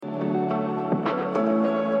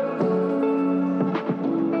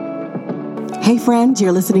Hey friend,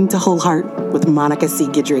 you're listening to Whole Heart with Monica C.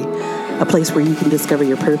 Guidry, a place where you can discover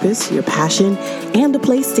your purpose, your passion, and a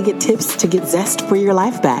place to get tips to get zest for your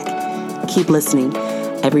life back. Keep listening.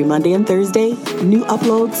 Every Monday and Thursday, new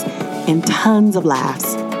uploads and tons of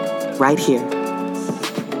laughs right here.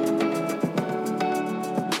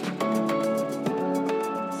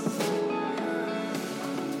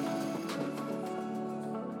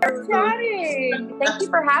 Thank you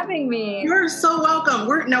for having me. You're so welcome.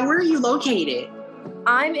 Where are you located?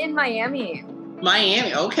 I'm in Miami.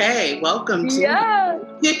 Miami. Okay. Welcome to Yes.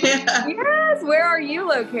 Yes. Where are you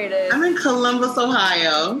located? I'm in Columbus,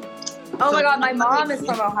 Ohio. Oh my God, my mom is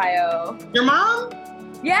from Ohio. Your mom?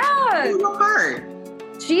 Yeah. What part?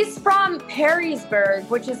 She's from Perrysburg,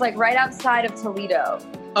 which is like right outside of Toledo.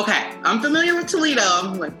 Okay, I'm familiar with Toledo.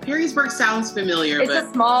 I'm like, Perrysburg sounds familiar. It's a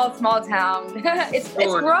small town. It's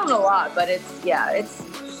grown a lot, but it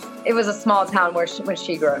was a small town when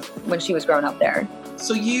she was growing up there.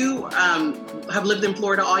 So you have lived in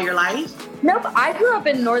Florida all your life? Nope, I grew up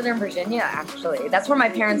in Northern Virginia, actually. That's where my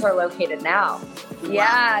parents are located now. Wow.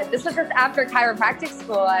 Yeah, this was just after chiropractic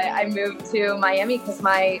school. I moved to Miami because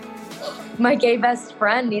my gay best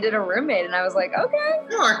friend needed a roommate, and I was like, okay,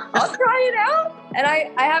 sure, I'll try it out. And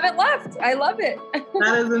I haven't left. I love it.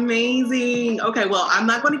 That is amazing. Okay, well, I'm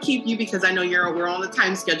not going to keep you because I know we're on the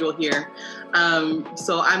time schedule here.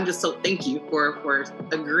 So I'm just thank you for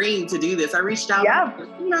agreeing to do this. I reached out. Yeah,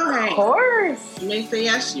 hey, of course. You may say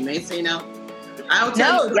yes, you may say no. I'll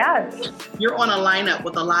tell you, yes. You're on a lineup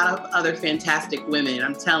with a lot of other fantastic women.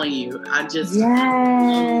 I'm telling you, I just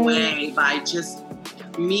blown away by just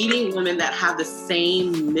meeting women that have the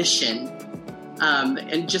same mission,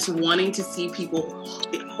 and just wanting to see people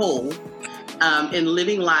whole, and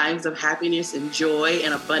living lives of happiness and joy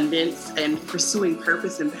and abundance and pursuing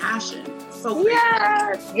purpose and passion. So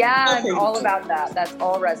yes, okay. All about that. That's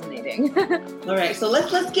all resonating. All right, so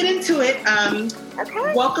let's get into it.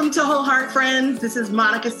 Okay. Welcome to Whole Heart, friends. This is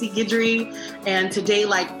Monica C. Guidry, and today,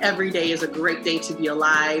 like every day, is a great day to be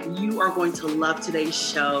alive. You are going to love today's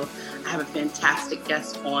show. I have a fantastic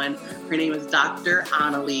guest on. Her name is Dr.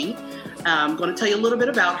 Annalie. I'm going to tell you a little bit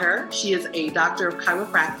about her. She is a doctor of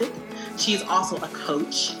chiropractic. She's also a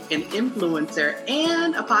coach, an influencer,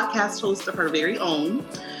 and a podcast host of her very own.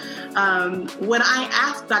 When I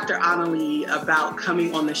asked Dr. Annalie about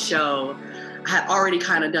coming on the show, I had already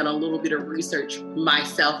kind of done a little bit of research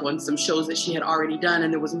myself on some shows that she had already done.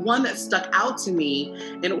 And there was one that stuck out to me,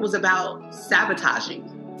 and it was about self-sabotaging.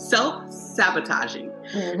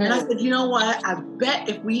 Mm-hmm. And I said, you know what? I bet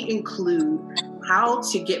if we include how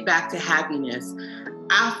to get back to happiness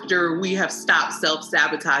after we have stopped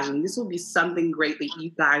self-sabotaging, this will be something great that you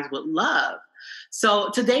guys would love. So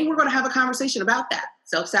today we're going to have a conversation about that,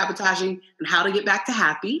 self-sabotaging and how to get back to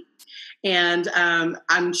happy. And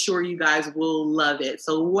I'm sure you guys will love it.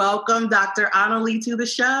 So welcome, Dr. Annalie, to the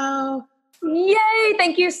show. Yay!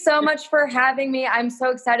 Thank you so much for having me. I'm so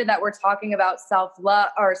excited that we're talking about self-love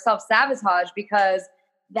or self-sabotage because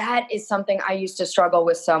that is something I used to struggle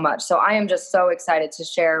with so much. So I am just so excited to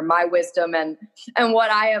share my wisdom and what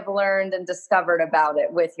I have learned and discovered about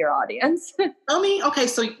it with your audience. Tell me, okay,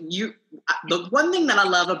 so the one thing that I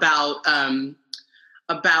love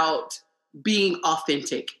about being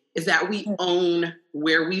authentic is that we own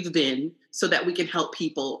where we've been so that we can help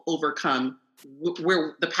people overcome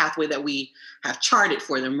where the pathway that we have charted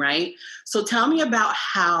for them, right? So tell me about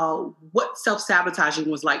what self-sabotaging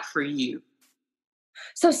was like for you.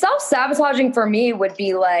 So self-sabotaging for me would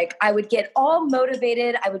be like, I would get all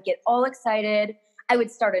motivated. I would get all excited. I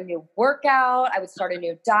would start a new workout. I would start a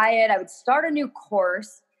new diet. I would start a new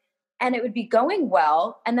course and it would be going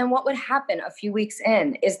well. And then what would happen a few weeks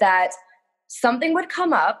in is that something would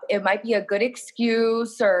come up. It might be a good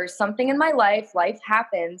excuse or something in my life. Life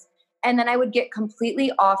happens. And then I would get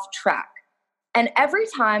completely off track. And every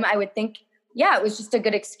time I would think, yeah, it was just a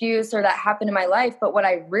good excuse or that happened in my life. But what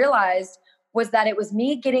I realized was that it was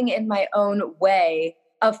me getting in my own way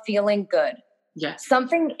of feeling good. Yes.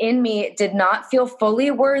 Something in me did not feel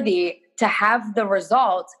fully worthy to have the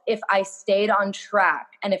results if I stayed on track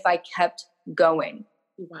and if I kept going.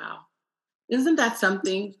 Wow. Isn't that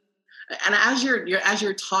something? And as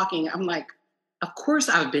you're talking, I'm like, of course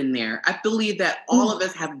I've been there. I believe that all of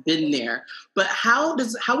us have been there. But how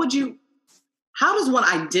does one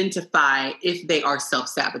identify if they are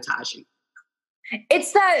self-sabotaging?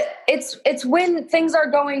 It's when things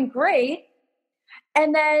are going great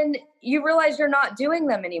and then you realize you're not doing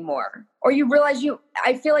them anymore. Or you realize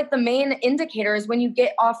I feel like the main indicator is when you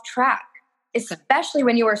get off track, especially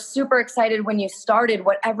when you were super excited when you started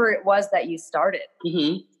whatever it was that you started.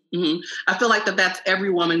 Mm-hmm. hmm I feel like that's every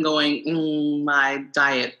woman going, my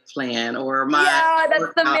diet plan or my Yeah,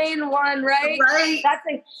 that's the workout. main one, right? Right? That's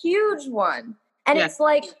a huge one. And Yeah. it's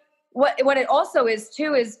like what it also is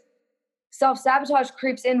too is self-sabotage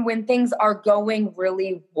creeps in when things are going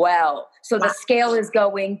really well. So the Wow. scale is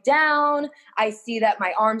going down. I see that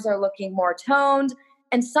my arms are looking more toned,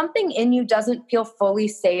 and something in you doesn't feel fully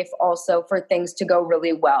safe also for things to go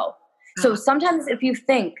really well. So sometimes if you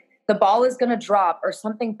think the ball is going to drop or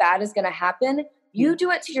something bad is going to happen, you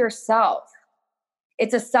do it to yourself.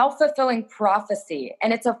 It's a self-fulfilling prophecy,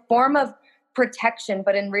 and it's a form of protection,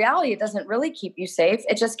 but in reality, it doesn't really keep you safe.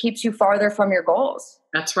 It just keeps you farther from your goals.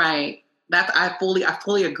 That's right. I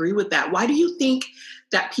fully agree with that. Why do you think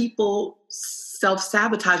that people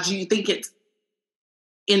self-sabotage? Do you think it's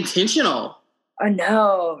intentional?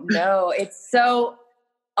 Oh, no. It's so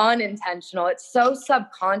unintentional. It's so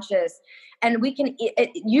subconscious. And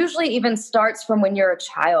it usually even starts from when you're a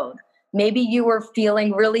child. Maybe you were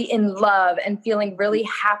feeling really in love and feeling really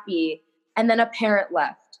happy, and then a parent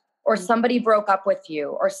left, or somebody broke up with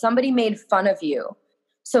you, or somebody made fun of you.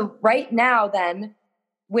 So right now, then,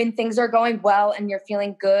 when things are going well and you're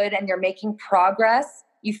feeling good and you're making progress,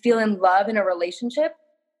 you feel in love in a relationship,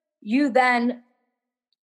 you then,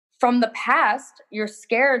 from the past, you're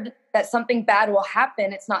scared that something bad will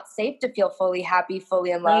happen. It's not safe to feel fully happy,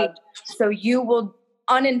 fully in love. So you will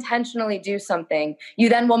unintentionally do something. You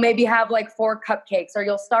then will maybe have like 4 cupcakes, or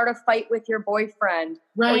you'll start a fight with your boyfriend,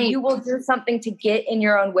 or you will do something to get in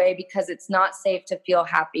your own way because it's not safe to feel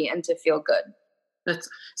happy and to feel good.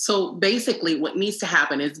 So basically what needs to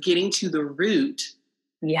happen is getting to the root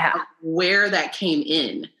of where that came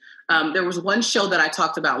in. There was one show that I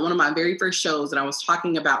talked about, one of my very first shows, and I was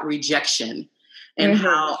talking about rejection and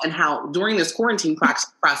how during this quarantine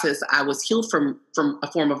process, I was healed from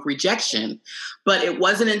a form of rejection. But it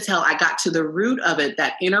wasn't until I got to the root of it,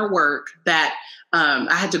 that inner work, that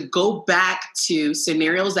I had to go back to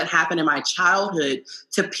scenarios that happened in my childhood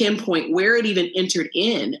to pinpoint where it even entered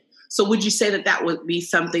in. So would you say that would be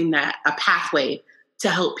something, that a pathway to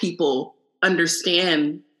help people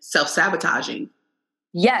understand self-sabotaging?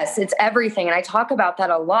 Yes, it's everything. And I talk about that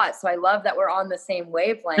a lot. So I love that we're on the same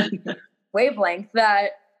wavelength,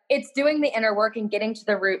 that it's doing the inner work and getting to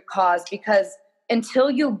the root cause, because until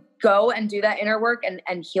you go and do that inner work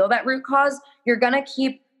and heal that root cause, you're going to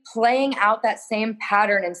keep playing out that same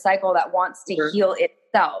pattern and cycle that wants to heal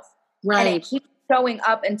itself. Right. And it keeps showing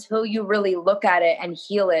up until you really look at it and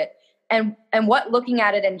heal it. And what looking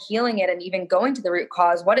at it and healing it and even going to the root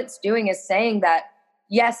cause, what it's doing is saying that,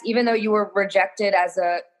 yes, even though you were rejected as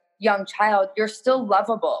a young child, you're still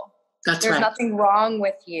lovable. There's nothing wrong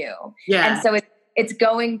with you. Yeah. And so it's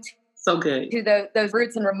going to those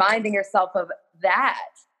roots and reminding yourself of that.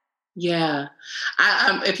 Yeah.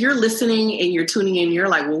 If you're listening and you're tuning in, you're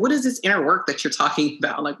like, well, what is this inner work that you're talking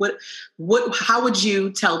about? Like how would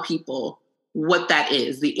you tell people what that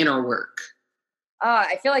is, the inner work?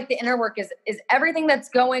 I feel like the inner work is everything that's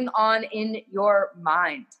going on in your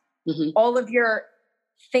mind, all of your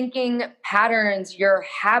thinking patterns, your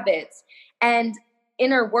habits. And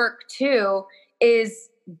inner work too is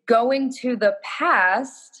going to the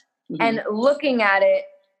past and looking at it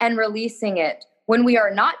and releasing it. When we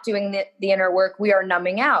are not doing the inner work, we are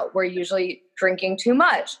numbing out. We're usually drinking too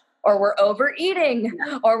much, or we're overeating,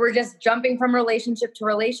 or we're just jumping from relationship to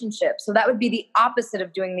relationship. So that would be the opposite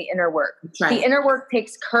of doing the inner work. The inner work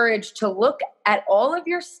takes courage to look at all of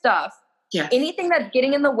your stuff, anything that's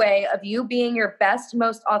getting in the way of you being your best,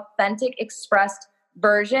 most authentic, expressed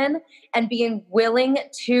version, and being willing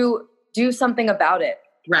to do something about it.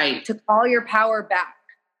 Right. To call your power back.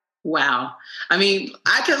 Wow. I mean,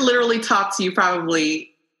 I could literally talk to you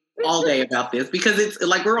probably all day about this, because it's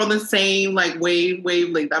like we're on the same like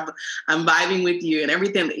wavelength. I'm vibing with you, and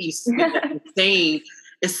everything that you're saying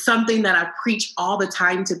is something that I preach all the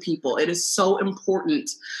time to people. It is so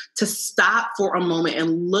important to stop for a moment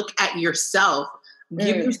and look at yourself.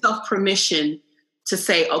 Give yourself permission to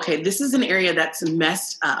say, okay, this is an area that's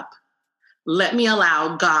messed up. Let me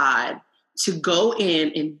allow God to go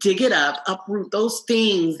in and dig it up, uproot those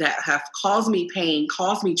things that have caused me pain,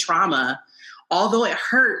 caused me trauma. Although it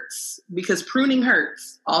hurts, because pruning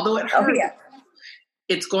hurts, although it hurts,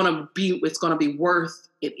 it's gonna be worth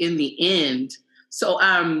it in the end. So,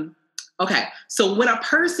 okay. So what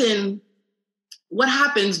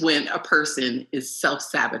happens when a person is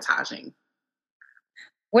self-sabotaging?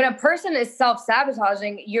 When a person is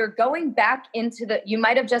self-sabotaging, you're going back into you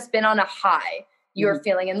might have just been on a high. You're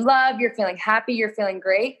feeling in love, you're feeling happy, you're feeling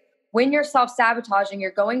great. When you're self-sabotaging,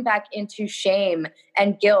 you're going back into shame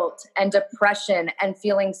and guilt and depression and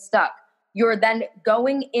feeling stuck. you're then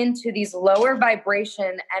going into these lower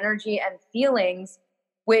vibration energy and feelings,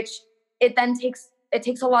 which it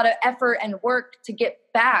takes a lot of effort and work to get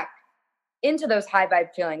back into those high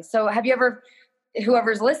vibe feelings. So have you ever,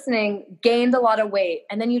 whoever's listening, gained a lot of weight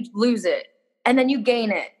and then you lose it and then you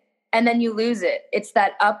gain it and then you lose it? It's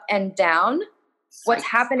that up and down. What's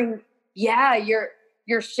happening? Yeah,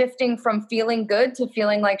 you're shifting from feeling good to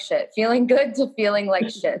feeling like shit, feeling good to feeling like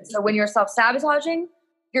shit. So when you're self-sabotaging,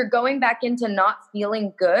 you're going back into not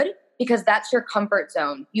feeling good because that's your comfort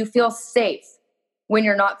zone. You feel safe when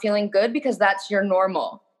you're not feeling good because that's your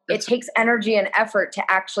normal. It takes energy and effort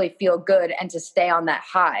to actually feel good and to stay on that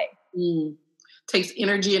high. Takes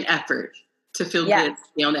energy and effort to feel good,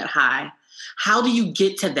 stay on that high. How do you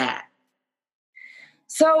get to that?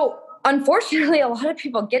 So unfortunately, a lot of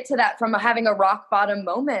people get to that from having a rock bottom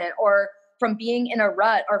moment or from being in a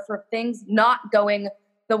rut or for things not going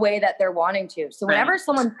the way that they're wanting to. So whenever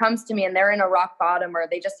someone comes to me and they're in a rock bottom or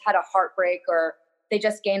they just had a heartbreak or they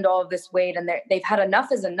just gained all of this weight and they've had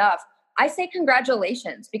enough is enough, I say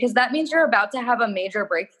congratulations, because that means you're about to have a major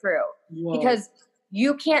breakthrough. Whoa. Because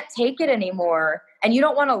you can't take it anymore and you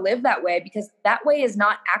don't want to live that way because that way is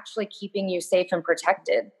not actually keeping you safe and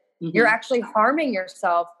protected. You're actually harming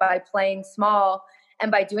yourself by playing small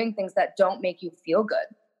and by doing things that don't make you feel good.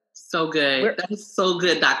 So good. That is so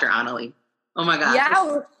good, Dr. Annalie. Oh my God.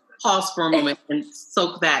 Yeah. Pause for a moment and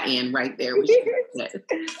soak that in right there.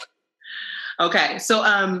 Okay.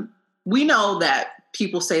 So we know that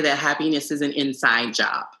people say that happiness is an inside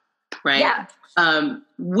job, right? Yeah.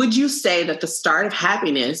 Would you say that the start of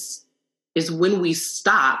happiness is when we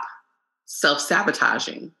stop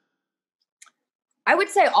self-sabotaging? I would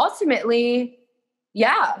say ultimately,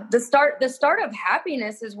 yeah, the start of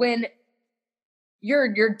happiness is when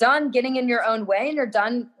you're done getting in your own way and you're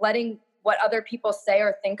done letting what other people say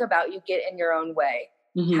or think about you get in your own way.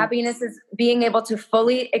 Happiness is being able to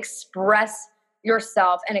fully express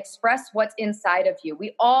yourself and express what's inside of you.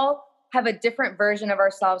 We all have a different version of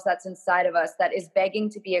ourselves that's inside of us that is begging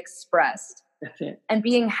to be expressed. That's it. And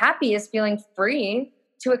being happy is feeling free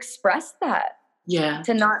to express that. Yeah.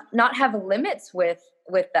 To not have limits with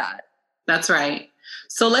that. That's right.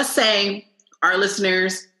 So let's say our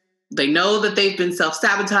listeners, they know that they've been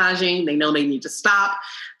self-sabotaging. They know they need to stop.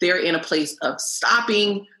 They're in a place of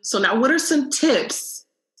stopping. So now what are some tips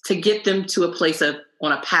to get them to a place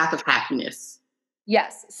on a path of happiness?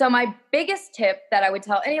 Yes. So my biggest tip that I would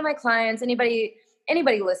tell any of my clients, anybody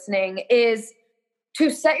listening, is to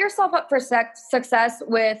set yourself up for success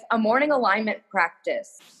with a morning alignment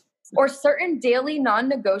practice or certain daily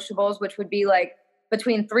non-negotiables, which would be like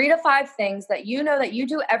between 3 to 5 things that you know that you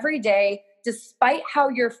do every day, despite how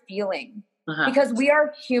you're feeling. Because we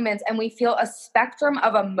are humans and we feel a spectrum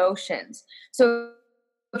of emotions. So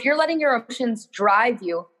if you're letting your emotions drive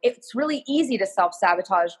you, it's really easy to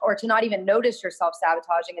self-sabotage or to not even notice you're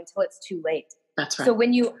self-sabotaging until it's too late. That's right. So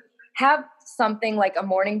when you have something like a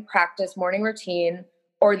morning practice, morning routine,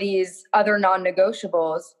 or these other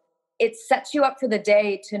non-negotiables, it sets you up for the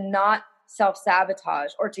day to not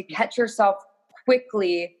self-sabotage or to catch yourself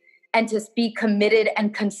quickly and to be committed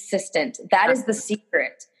and consistent. That is the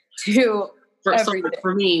secret to everything. So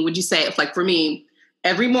for me, would you say, for me,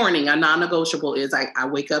 every morning, a non-negotiable is I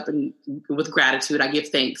wake up and with gratitude, I give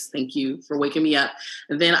thanks. Thank you for waking me up.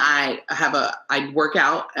 And then I work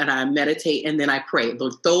out and I meditate and then I pray.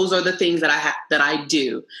 Those are the things that I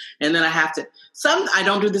do. And then I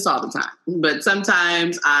don't do this all the time, but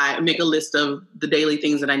sometimes I make a list of the daily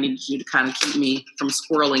things that I need to do to kind of keep me from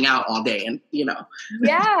squirreling out all day and, Yeah.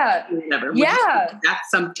 whatever. Yeah.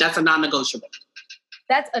 That's a non-negotiable.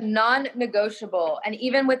 That's a non-negotiable. And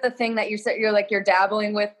even with the thing that you're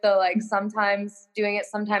dabbling with the sometimes doing it,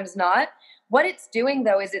 sometimes not. What it's doing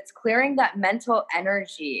though, is it's clearing that mental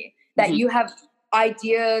energy that you have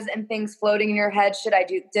ideas and things floating in your head. Did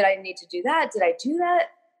I need to do that? Did I do that?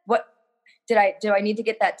 Do I need to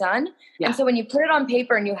get that done? Yeah. And so when you put it on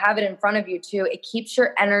paper and you have it in front of you too, it keeps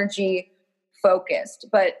your energy focused,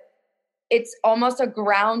 but it's almost a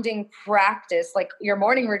grounding practice. Like your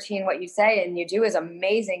morning routine, what you say and you do is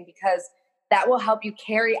amazing because that will help you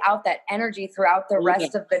carry out that energy throughout the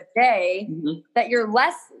rest of the day, that you're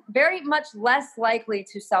very much less likely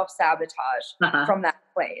to self-sabotage from that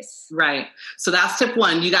place. Right. So that's tip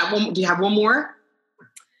 1. You got one? Do you have one more?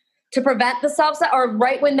 To prevent the or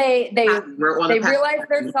right when they realize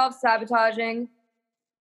they're self-sabotaging,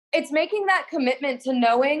 it's making that commitment to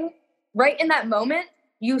knowing right in that moment.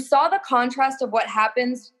 You saw the contrast of what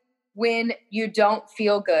happens when you don't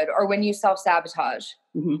feel good or when you self-sabotage.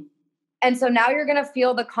 And so now you're going to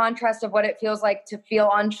feel the contrast of what it feels like to feel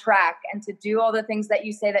on track and to do all the things that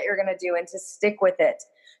you say that you're going to do and to stick with it.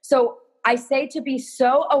 So I say to be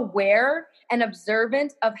so aware and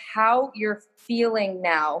observant of how you're feeling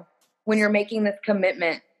now when you're making this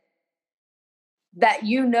commitment, that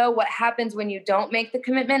you know what happens when you don't make the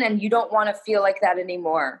commitment and you don't want to feel like that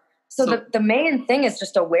anymore. So the main thing is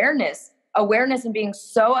just awareness and being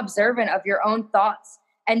so observant of your own thoughts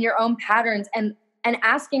and your own patterns and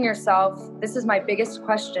asking yourself, this is my biggest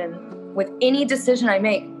question with any decision I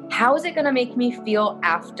make, how is it going to make me feel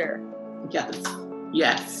after? Yes.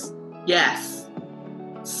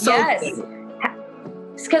 So yes.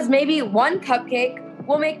 Because maybe 1 cupcake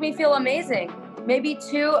will make me feel amazing. Maybe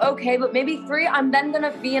 2, okay, but maybe 3, I'm then going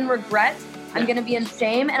to be in regret. I'm going to be in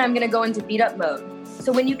shame, and I'm going to go into beat up mode.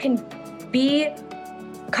 So when you can be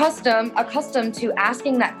accustomed to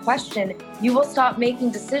asking that question, you will stop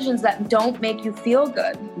making decisions that don't make you feel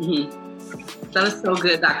good. Mm-hmm. That is so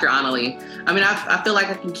good, Dr. Annalie. I mean, I feel like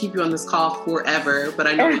I can keep you on this call forever, but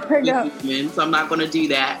I know you're human, so I'm not going to do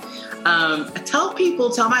that. Tell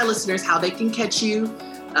my listeners how they can catch you.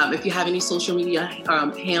 If you have any social media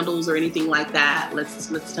handles or anything like that,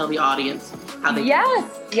 let's tell the audience how they.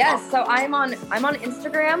 Yes. So I'm on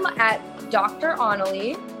Instagram at Dr.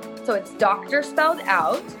 Annalie. So it's doctor spelled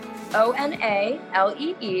out,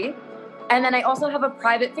 Onalee. And then I also have a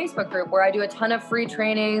private Facebook group where I do a ton of free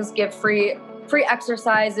trainings, give free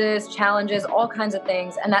exercises, challenges, all kinds of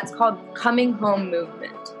things. And that's called Coming Home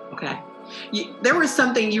Movement. Okay. There was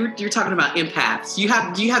something you're talking about empaths. Do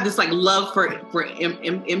you have this like love for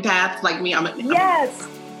empaths like me? Yes.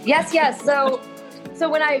 So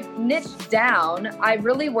when I niched down, I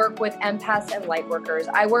really work with empaths and light workers.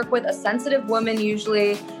 I work with a sensitive woman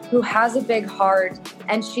usually who has a big heart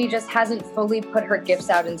and she just hasn't fully put her gifts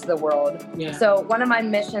out into the world. Yeah. So one of my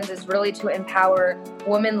missions is really to empower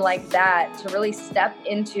women like that to really step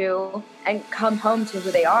into and come home to who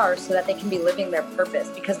they are so that they can be living their purpose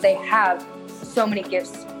because they have so many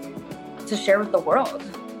gifts to share with the world.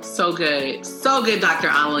 So good, Dr.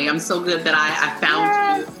 Annalie. I'm so good that I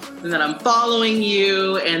found you and that I'm following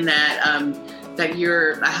you and that I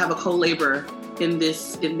have a co-laborer in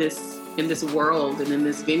this world and in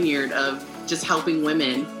this vineyard of just helping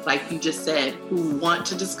women, like you just said, who want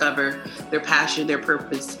to discover their passion, their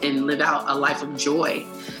purpose, and live out a life of joy.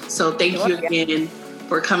 So thank you again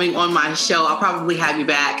for coming on my show. I'll probably have you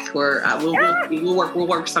back, or we'll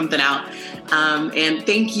work something out. And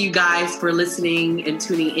thank you guys for listening and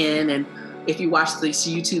tuning in. And if you watch this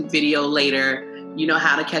YouTube video later, you know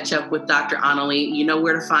how to catch up with Dr. Annalie. You know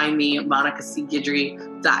where to find me at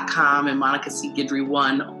monicacguidry.com and Monica C. Guidry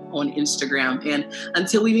 1 on Instagram. And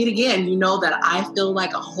until we meet again, you know that I feel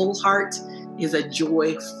like a whole heart is a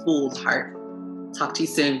joyful heart. Talk to you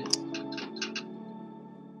soon.